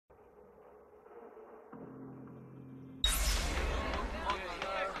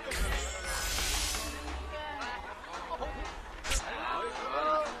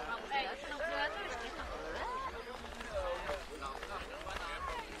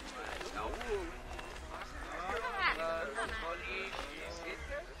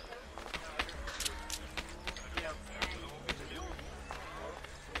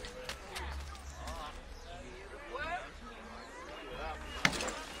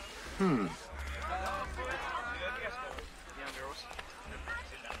Je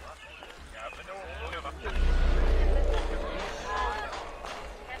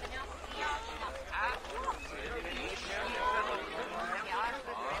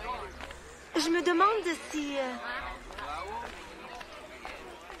me demande si...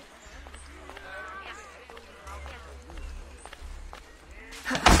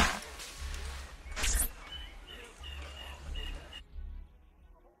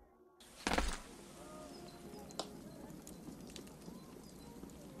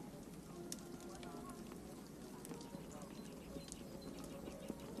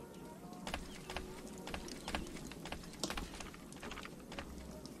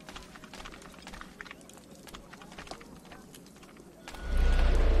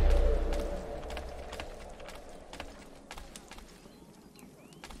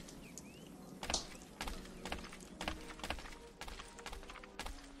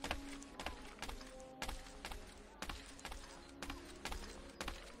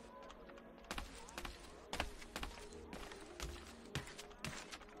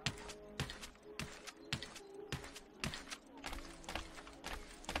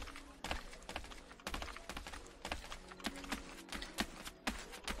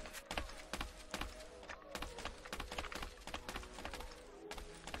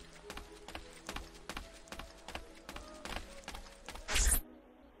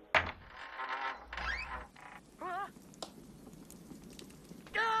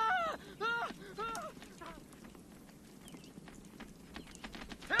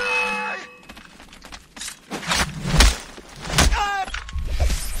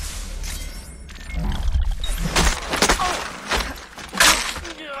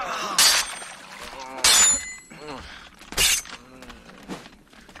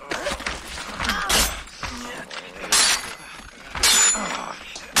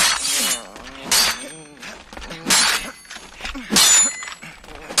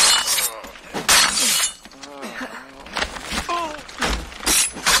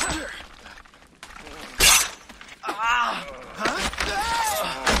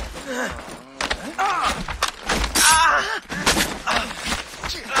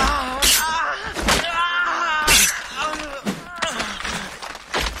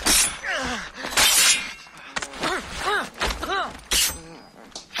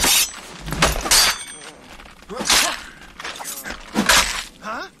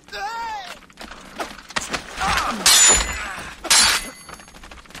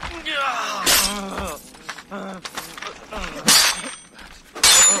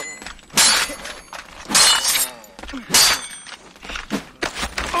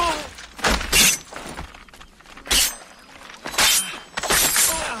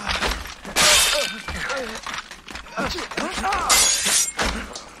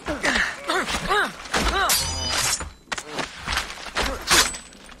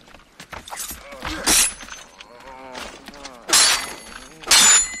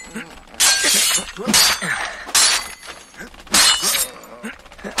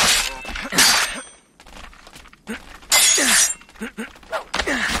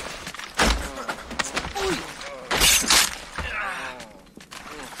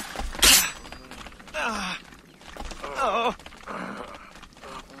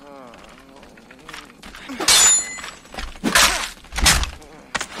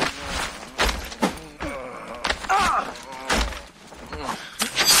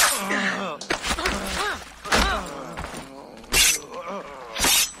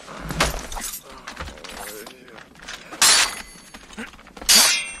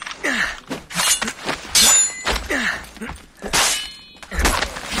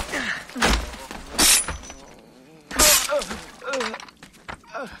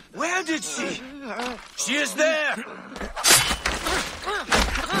 Where did she? She is there!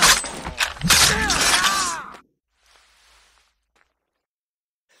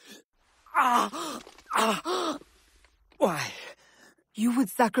 Why? You would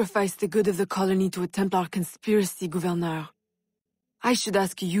sacrifice the good of the colony to a Templar conspiracy, Gouverneur. I should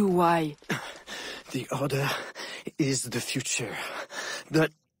ask you why. The Order is the future.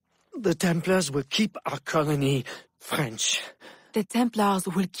 The Templars will keep our colony French. The Templars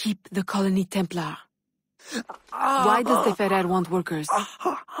will keep the colony Templar. Why does the Ferrer want workers?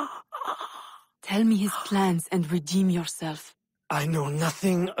 Tell me his plans and redeem yourself. I know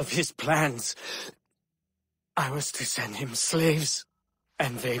nothing of his plans. I was to send him slaves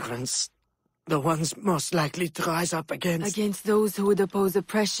and vagrants. The ones most likely to rise up against... Against those who would oppose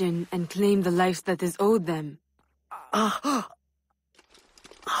oppression and claim the life that is owed them.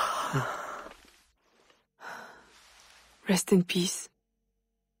 Rest in peace.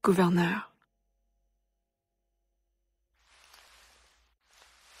 gouverneur.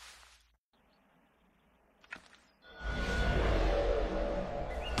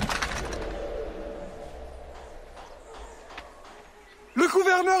 Le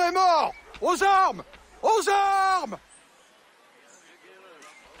gouverneur est mort! Aux armes! Aux armes!